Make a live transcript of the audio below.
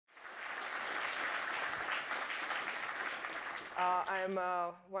I'm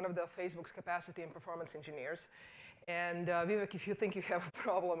one of the Facebook's capacity and performance engineers. And Vivek, if you think you have a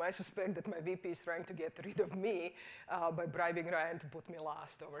problem, I suspect that my VP is trying to get rid of me by bribing Ryan to put me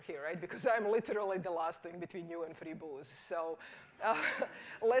last over here, right? Because I'm literally the last thing between you and free booze. So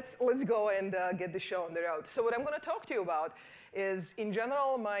let's go and get the show on the road. So what I'm going to talk to you about is, in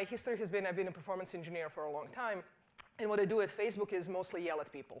general, my history has been I've been a performance engineer for a long time. And what I do at Facebook is mostly yell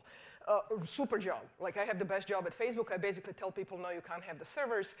at people. Super job. Like, I have the best job at Facebook. I basically tell people, no, you can't have the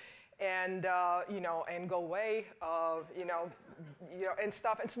servers, and and go away, and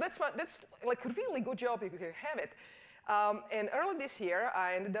stuff. And so that's like a really good job. You can have it. And early this year,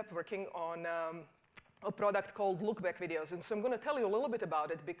 I ended up working on a product called look-back videos. And so I'm going to tell you a little bit about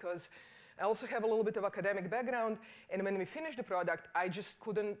it because I also have a little bit of academic background, and when we finished the product, I just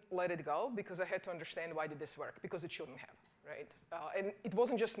couldn't let it go because I had to understand why did this work, because it shouldn't have, right? And it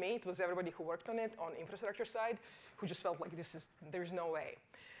wasn't just me, it was everybody who worked on it on infrastructure side who just felt like there's no way.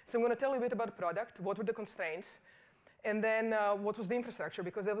 So I'm going to tell you a bit about the product, what were the constraints, and then what was the infrastructure,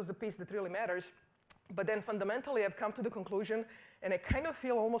 because that was the piece that really matters. But then fundamentally, I've come to the conclusion, and I kind of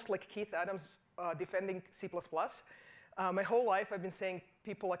feel almost like Keith Adams defending C++. My whole life, I've been saying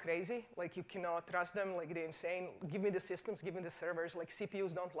people are crazy. Like, you cannot trust them. Like, they're insane. Give me the systems. Give me the servers. Like,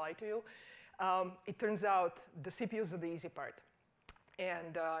 CPUs don't lie to you. It turns out the CPUs are the easy part.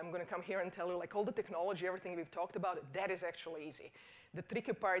 And I'm going to come here and tell you, like, all the technology, everything we've talked about, that is actually easy. The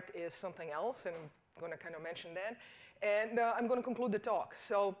tricky part is something else, and I'm going to kind of mention that. And I'm going to conclude the talk.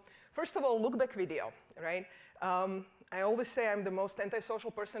 So first of all, look-back video, right? I always say I'm the most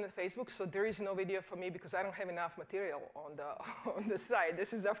antisocial person at Facebook, so there is no video for me because I don't have enough material on the site.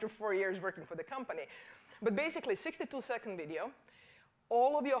 This is after 4 years working for the company. But basically, 62-second video,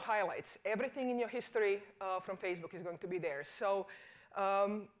 all of your highlights, everything in your history from Facebook is going to be there. So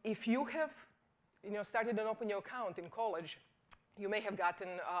if you have started and opened your account in college, you may have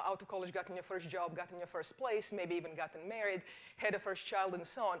gotten out of college, gotten your first job, gotten your first place, maybe even gotten married, had a first child, and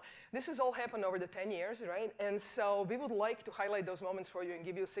so on. This has all happened over the 10 years, right? And so we would like to highlight those moments for you and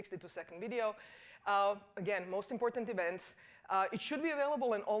give you a 62-second video. Again, most important events. It should be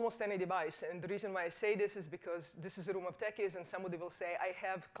available on almost any device. And the reason why I say this is because this is a room of techies, and somebody will say, I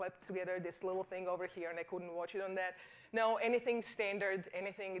have clapped together this little thing over here, and I couldn't watch it on that. No, anything standard,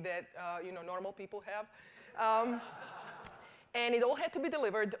 anything that normal people have. And it all had to be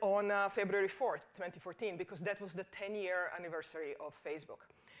delivered on February 4th, 2014, because that was the 10-year anniversary of Facebook.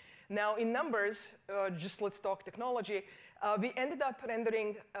 Now, in numbers, just let's talk technology. We ended up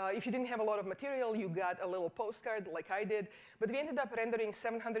rendering, if you didn't have a lot of material, you got a little postcard like I did. But we ended up rendering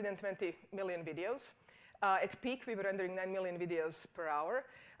 720 million videos. At peak, we were rendering 9 million videos per hour.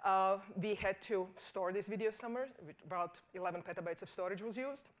 We had to store these videos somewhere. About 11 petabytes of storage was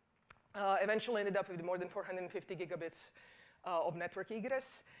used. Eventually ended up with more than 450 gigabits of network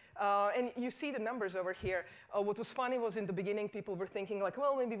egress. And you see the numbers over here. What was funny was in the beginning, people were thinking like,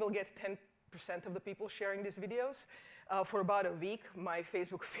 well, maybe we'll get 10% of the people sharing these videos. For about a week, my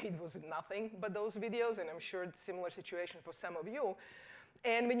Facebook feed was nothing but those videos, and I'm sure it's a similar situation for some of you.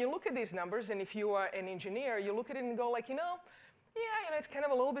 And when you look at these numbers, and if you are an engineer, you look at it and go like, it's kind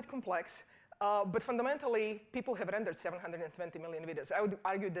of a little bit complex. But fundamentally, people have rendered 720 million videos. I would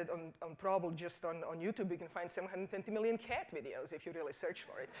argue that on probably just on YouTube, you can find 720 million cat videos if you really search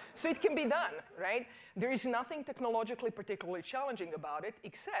for it. So it can be done, right? There is nothing technologically particularly challenging about it,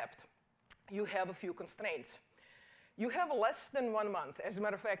 except you have a few constraints. You have less than 1 month. As a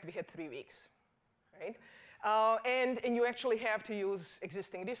matter of fact, we had 3 weeks, right? And you actually have to use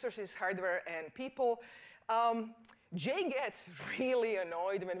existing resources, hardware, and people. Jay gets really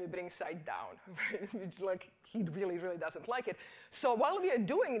annoyed when we bring site down. Like, he really, really doesn't like it. So while we are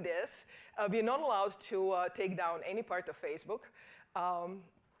doing this, we are not allowed to take down any part of Facebook.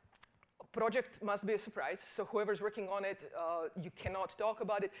 Project must be a surprise, so whoever's working on it, you cannot talk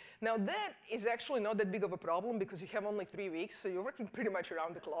about it. Now, that is actually not that big of a problem because you have only 3 weeks, so you're working pretty much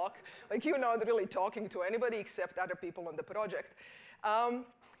around the clock. Like, you're not really talking to anybody except other people on the project.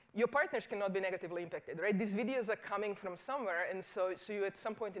 Your partners cannot be negatively impacted, right? These videos are coming from somewhere, and so you at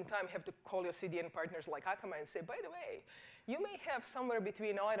some point in time have to call your CDN partners like Akamai and say, by the way, you may have somewhere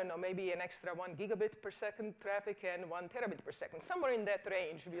between, I don't know, maybe an extra 1 gigabit per second traffic and 1 terabit per second. Somewhere in that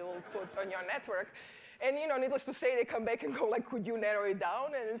range we'll put on your network. And needless to say, they come back and go like, could you narrow it down?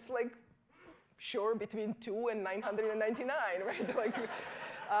 And it's like, sure, between 2 and 999, right? Like,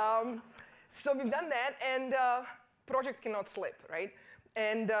 so we've done that, and project cannot slip, right?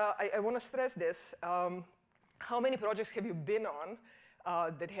 And I want to stress this. How many projects have you been on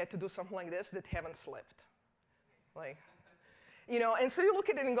that had to do something like this that haven't slipped? Like, You know, and so you look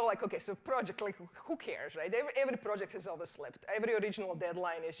at it and go like, okay, so project, like, who cares, right? Every project has overslept. Every original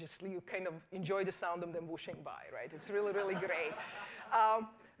deadline is just, you kind of enjoy the sound of them whooshing by, right? It's really, really great.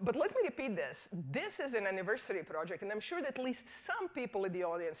 But let me repeat this. This is an anniversary project, and I'm sure that at least some people in the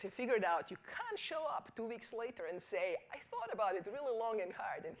audience have figured out you can't show up 2 weeks later and say, I thought about it really long and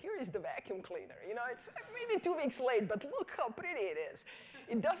hard, and here is the vacuum cleaner. You know, it's maybe 2 weeks late, but look how pretty it is.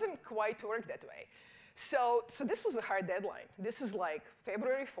 It doesn't quite work that way. So this was a hard deadline. This is like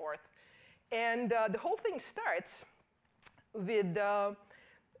February 4th. And the whole thing starts with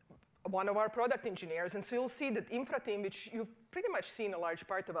one of our product engineers. And so you'll see that infra team, which you've pretty much seen a large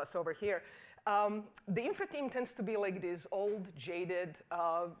part of us over here. The infra team tends to be like this old, jaded,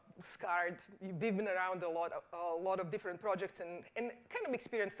 scarred. We've been around a lot of different projects and kind of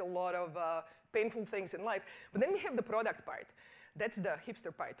experienced a lot of painful things in life. But then we have the product part. That's the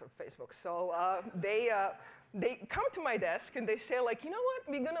hipster part of Facebook. So they come to my desk and they say, like, you know what?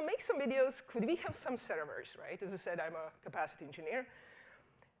 We're going to make some videos. Could we have some servers, right? As I said, I'm a capacity engineer.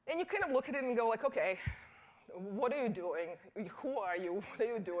 And you kind of look at it and go, like, OK, what are you doing? Who are you? What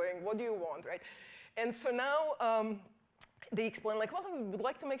are you doing? What do you want, right? And so now they explain, like, well, we would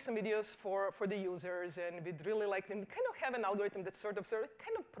like to make some videos for the users, and we'd really like to kind of have an algorithm that's sort of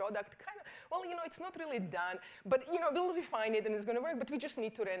kind of product, kind of, well, you know, it's not really done, but, you know, we'll refine it and it's going to work, but we just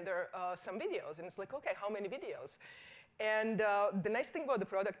need to render some videos. And it's like, OK, how many videos? And the nice thing about the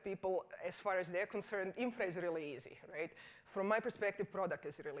product people, as far as they're concerned, infra is really easy, right? From my perspective, product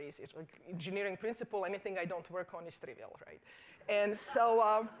is really easy. It's like engineering principle, anything I don't work on is trivial, right? And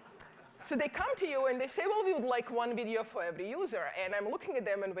so, so they come to you and they say, well, we would like one video for every user. And I'm looking at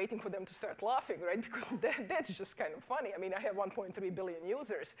them and waiting for them to start laughing, right? Because that's just kind of funny. I mean, I have 1.3 billion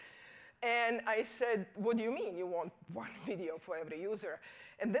users. And I said, what do you mean you want one video for every user?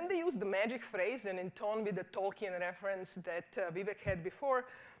 And then they use the magic phrase, and in tone with the Tolkien reference that Vivek had before,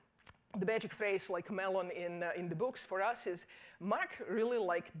 the magic phrase, like melon in the books for us, is Mark really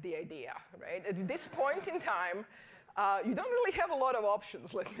liked the idea, right? At this point in time, you don't really have a lot of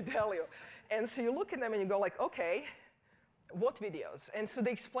options, let me tell you. And so you look at them and you go like, OK, what videos? And so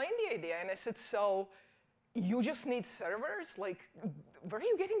they explained the idea, and I said, so you just need servers? Like, where are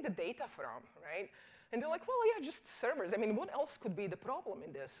you getting the data from, right? And they're like, well, yeah, just servers. I mean, what else could be the problem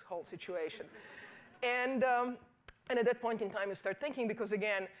in this whole situation? And at that point in time, you start thinking, because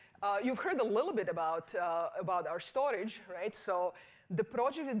again, you've heard a little bit about our storage, right? So the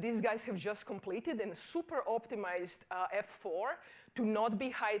project that these guys have just completed and super optimized F4 to not be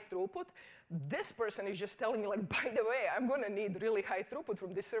high throughput, this person is just telling you, like, by the way, I'm going to need really high throughput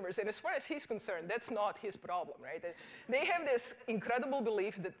from these servers. And as far as he's concerned, that's not his problem, right? They have this incredible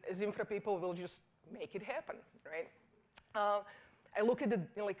belief that as infra people will just make it happen, right? I look at the,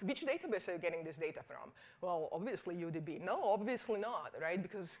 like, which database are you getting this data from? Well, obviously UDB. No, obviously not, right?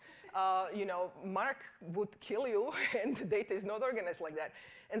 Because, you know, Mark would kill you, and the data is not organized like that.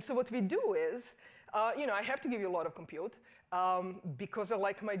 And so what we do is, you know, I have to give you a lot of compute. Because I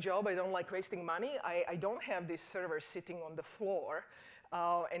like my job, I don't like wasting money. I don't have these servers sitting on the floor,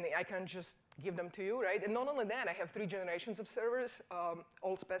 and I can just give them to you, right? And not only that, I have 3 generations of servers,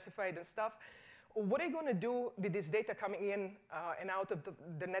 all specified and stuff. What are you going to do with this data coming in and out of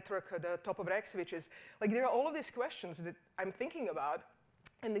the network, the top of rack switches? Like, there are all of these questions that I'm thinking about,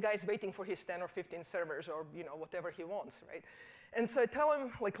 and the guy's waiting for his 10 or 15 servers, or, you know, whatever he wants, right? And so I tell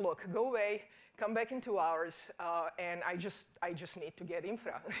him, like, look, go away, come back in 2 hours, and I just need to get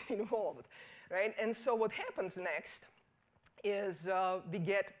infra involved, right? And so what happens next is we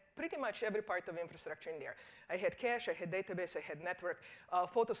get pretty much every part of infrastructure in there. I had cache, I had database, I had network,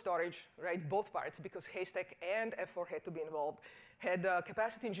 photo storage, right, both parts, because Haystack and F4 had to be involved. Had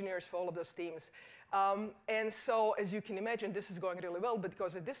capacity engineers for all of those teams. And so, as you can imagine, this is going really well,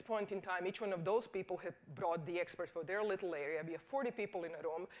 because at this point in time, each one of those people had brought the expert for their little area. We have 40 people in a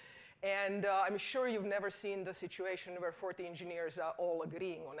room. And I'm sure you've never seen the situation where 40 engineers are all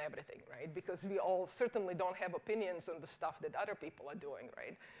agreeing on everything, right? Because we all certainly don't have opinions on the stuff that other people are doing,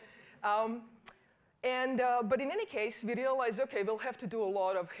 right? But in any case, we realize, OK, we'll have to do a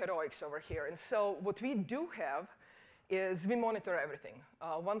lot of heroics over here. And so what we do have is we monitor everything.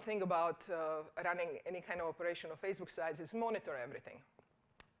 One thing about running any kind of operation of Facebook size is monitor everything.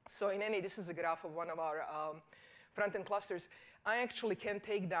 So this is a graph of one of our front-end clusters. I actually can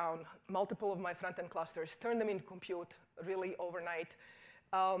take down multiple of my front-end clusters, turn them into compute really overnight,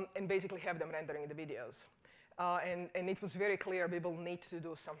 and basically have them rendering the videos. And it was very clear we will need to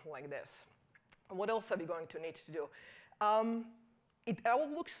do something like this. What else are we going to need to do? it all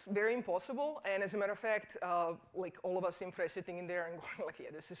looks very impossible, and as a matter of fact, like all of us infra sitting in there and going like,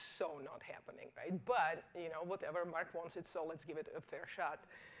 yeah, this is so not happening, right? But, whatever, Mark wants it, so let's give it a fair shot.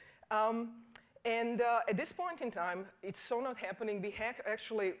 At this point in time, it's so not happening. We have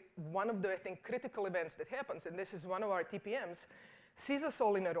actually one of the, I think, critical events that happens, and this is one of our TPMs, sees us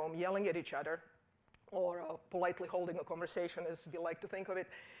all in a room yelling at each other, or politely holding a conversation, as we like to think of it.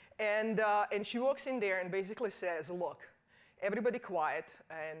 And she walks in there and basically says, look, everybody quiet,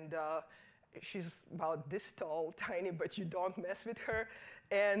 and she's about this tall, tiny, but you don't mess with her.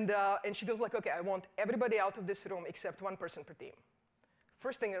 And she goes like, okay, I want everybody out of this room except one person per team.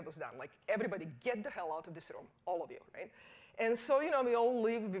 First thing that was done, like, everybody get the hell out of this room, all of you, right? And so, we all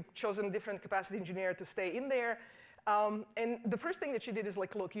leave. We've chosen a different capacity engineer to stay in there. And the first thing that she did is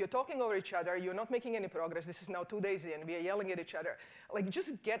like, look, you're talking over each other. You're not making any progress. This is now 2 days in. We are yelling at each other. Like,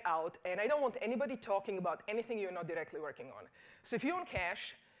 just get out. And I don't want anybody talking about anything you're not directly working on. So if you own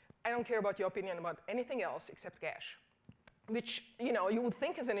cache, I don't care about your opinion about anything else except cache. Which, you would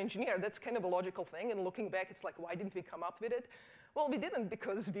think as an engineer, that's kind of a logical thing. And looking back, it's like, why didn't we come up with it? Well, we didn't,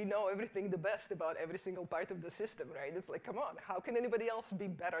 because we know everything the best about every single part of the system, right? It's like, come on, how can anybody else be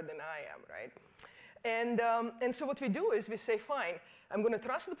better than I am, right? And so what we do is we say, fine, I'm going to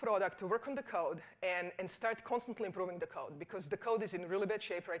trust the product to work on the code and start constantly improving the code, because the code is in really bad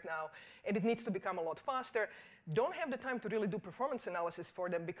shape right now, and it needs to become a lot faster. Don't have the time to really do performance analysis for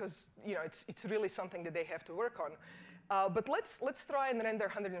them, because it's really something that they have to work on. But let's try and render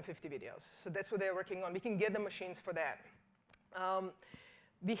 150 videos. So that's what they're working on. We can get the machines for that.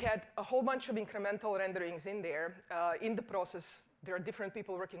 We had a whole bunch of incremental renderings in there. In the process, there are different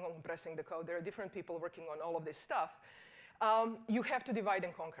people working on compressing the code. There are different people working on all of this stuff. You have to divide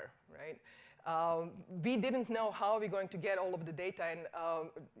and conquer, right? We didn't know how we're going to get all of the data,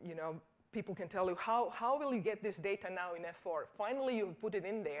 and people can tell you, how will you get this data now in F4? Finally, you put it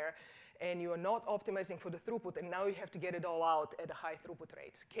in there, and you are not optimizing for the throughput, and now you have to get it all out at a high throughput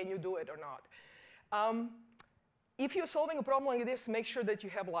rates. Can you do it or not? If you're solving a problem like this, make sure that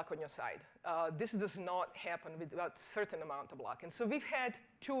you have luck on your side. This does not happen without a certain amount of luck. And so we've had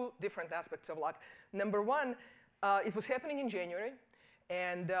two different aspects of luck. Number one, it was happening in January.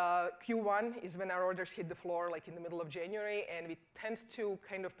 And Q1 is when our orders hit the floor, like in the middle of January. And we tend to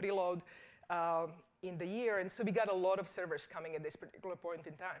kind of preload in the year. And so we got a lot of servers coming at this particular point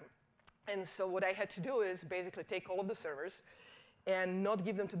in time. And so what I had to do is basically take all of the servers and not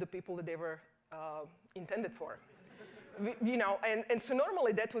give them to the people that they were intended for. And so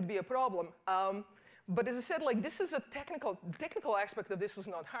normally that would be a problem. But as I said, like, this is a technical aspect of this was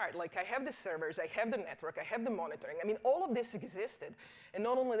not hard. Like, I have the servers, I have the network, I have the monitoring. I mean, all of this existed. And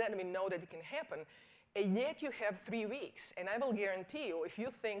not only that, we know that it can happen. And yet you have 3 weeks. And I will guarantee you, if you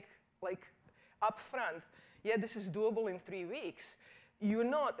think, like, up front, yeah, this is doable in 3 weeks, you're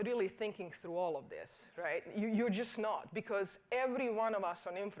not really thinking through all of this, right? You're just not. Because every one of us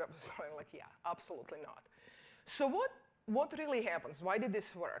on infra was going like, yeah, absolutely not. So what really happens? Why did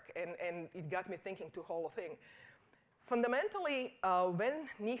this work? And it got me thinking through the whole thing. Fundamentally, when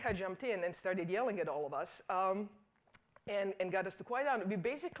Neha jumped in and started yelling at all of us and got us to quiet down, we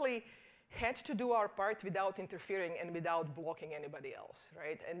basically had to do our part without interfering and without blocking anybody else,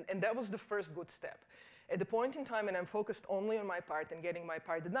 right? And that was the first good step. At the point in time when I'm focused only on my part and getting my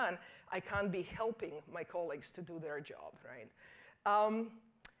part done, I can't be helping my colleagues to do their job, right?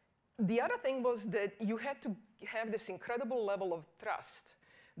 The other thing was that you had to have this incredible level of trust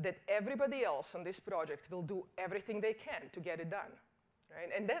that everybody else on this project will do everything they can to get it done, right?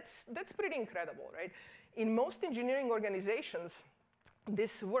 And that's pretty incredible, right? In most engineering organizations,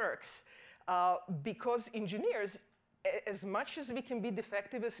 this works because engineers, as much as we can be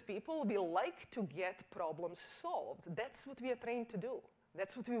defective as people, we like to get problems solved. That's what we are trained to do.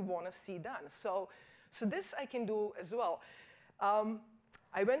 That's what we want to see done. So this I can do as well.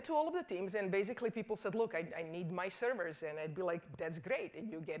 I went to all of the teams, and basically people said, look, I need my servers. And I'd be like, that's great. And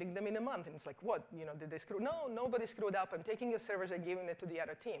you're getting them in a month. And it's like, what? Did they screw? No, nobody screwed up. I'm taking your servers and giving it to the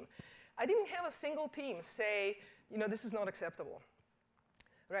other team. I didn't have a single team say, this is not acceptable.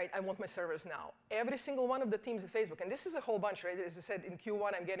 Right, I want my servers now. Every single one of the teams at Facebook, and this is a whole bunch, right? As I said, in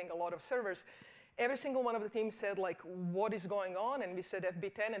Q1, I'm getting a lot of servers. Every single one of the teams said, like, what is going on? And we said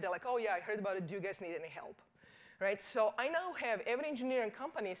FB10, and they're like, oh, yeah, I heard about it. Do you guys need any help? Right, so I now have every engineering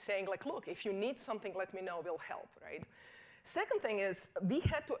company saying, like, look, if you need something, let me know, we'll help, right? Second thing is, we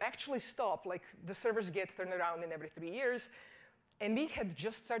had to actually stop, like, the servers get turned around in every 3 years. And we had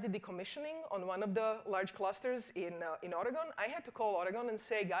just started decommissioning on one of the large clusters in Oregon. I had to call Oregon and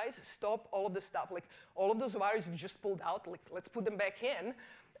say, guys, stop all of this stuff. Like, all of those wires we just pulled out, like, let's put them back in.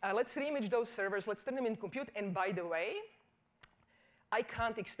 Let's reimage those servers. Let's turn them into compute. And by the way, I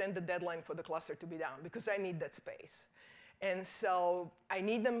can't extend the deadline for the cluster to be down because I need that space. And so I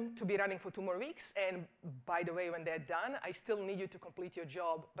need them to be running for 2 more weeks. And by the way, when they're done, I still need you to complete your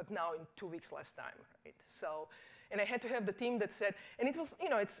job, but now in 2 weeks less time, right? So, and I had to have the team that said, and it was,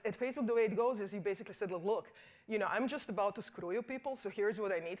 it's at Facebook, the way it goes is you basically said, look, I'm just about to screw you people, so here's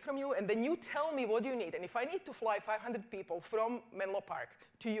what I need from you, and then you tell me what you need. And if I need to fly 500 people from Menlo Park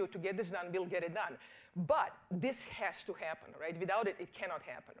to you to get this done, we'll get it done. But this has to happen, right? Without it, it cannot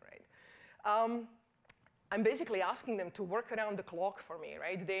happen, right? I'm basically asking them to work around the clock for me,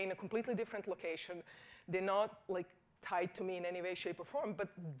 right? They're in a completely different location. They're not like tied to me in any way, shape, or form, but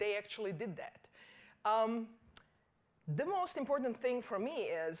they actually did that. The most important thing for me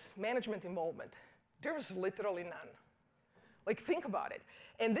is management involvement. There was literally none. Like, think about it.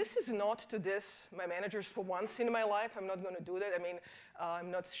 And this is not to diss my managers for once in my life. I'm not going to do that. I mean, I'm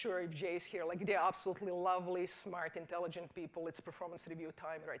not sure if Jay's here. Like, they're absolutely lovely, smart, intelligent people. It's performance review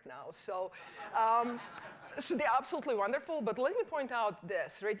time right now. So, so they're absolutely wonderful. But let me point out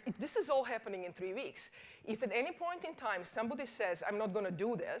this, right? This is all happening in 3 weeks. If at any point in time somebody says, I'm not going to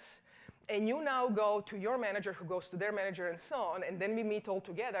do this, and you now go to your manager who goes to their manager and so on, and then we meet all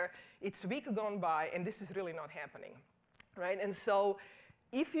together, it's a week gone by, and this is really not happening. Right? And so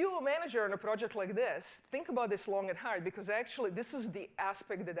if you're a manager on a project like this, think about this long and hard, because actually this was the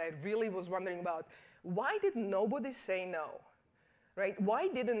aspect that I really was wondering about. Why did nobody say no? Right? Why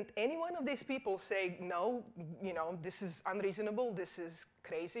didn't any one of these people say, no, this is unreasonable, this is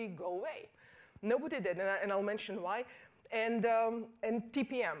crazy, go away? Nobody did, and I'll mention why. And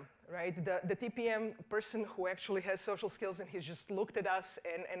TPM, right? The TPM person who actually has social skills, and he just looked at us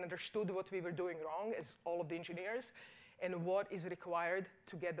and understood what we were doing wrong, as all of the engineers, and what is required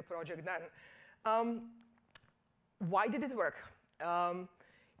to get the project done. Why did it work?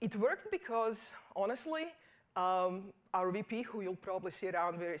 It worked because, honestly, our VP, who you'll probably see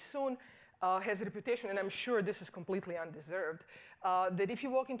around very soon, has a reputation, and I'm sure this is completely undeserved, that if you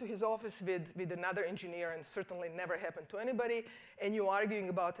walk into his office with another engineer, and certainly never happened to anybody, and you're arguing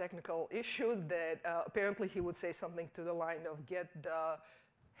about technical issues, that apparently he would say something to the line of, get the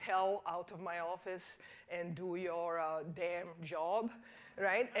hell out of my office and do your damn job,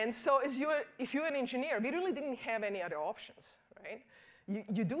 right? And so if you're an engineer, we really didn't have any other options, right?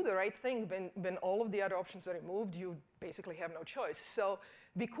 You do the right thing when all of the other options are removed, you basically have no choice. So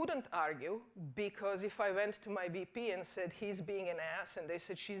we couldn't argue, because if I went to my VP and said he's being an ass, and they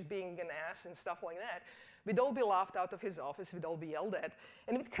said she's being an ass and stuff like that, we'd all be laughed out of his office, we'd all be yelled at,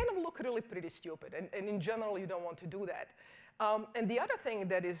 and it would kind of look really pretty stupid. And in general, you don't want to do that. And the other thing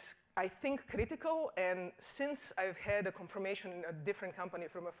that is, I think, critical, and since I've had a confirmation in a different company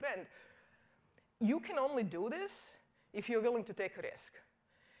from a friend, you can only do this if you're willing to take a risk.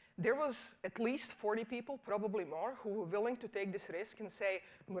 There was at least 40 people, probably more, who were willing to take this risk and say,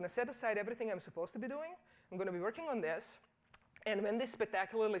 I'm going to set aside everything I'm supposed to be doing, I'm going to be working on this, and when this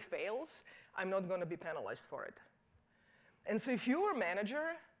spectacularly fails, I'm not going to be penalized for it. And so if you're a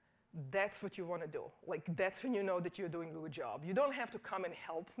manager, that's what you want to do. Like, that's when you know that you're doing a good job. You don't have to come and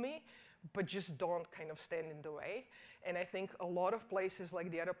help me, but just don't kind of stand in the way. And I think a lot of places, like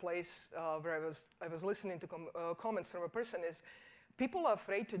the other place where I was listening to comments from a person, is people are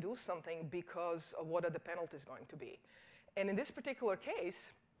afraid to do something because of what are the penalties going to be. And in this particular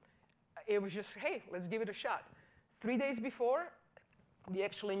case, it was just, hey, let's give it a shot. 3 days before, we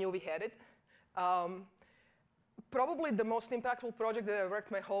actually knew we had it. Probably the most impactful project that I've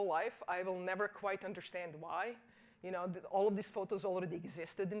worked my whole life. I will never quite understand why. All of these photos already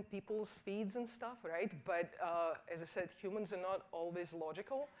existed in people's feeds and stuff, right? But as I said, humans are not always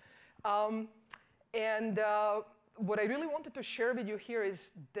logical. What I really wanted to share with you here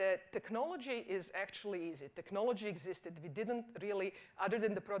is that technology is actually easy. Technology existed. We didn't really, other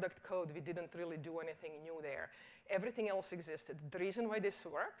than the product code, we didn't really do anything new there. Everything else existed. The reason why this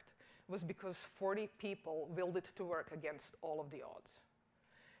worked was because 40 people willed it to work against all of the odds.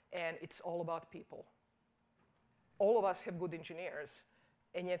 And it's all about people. All of us have good engineers,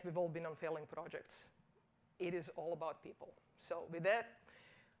 and yet we've all been on failing projects. It is all about people. So with that,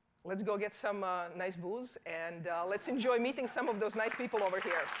 let's go get some nice booze, and let's enjoy meeting some of those nice people over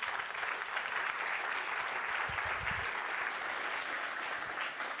here.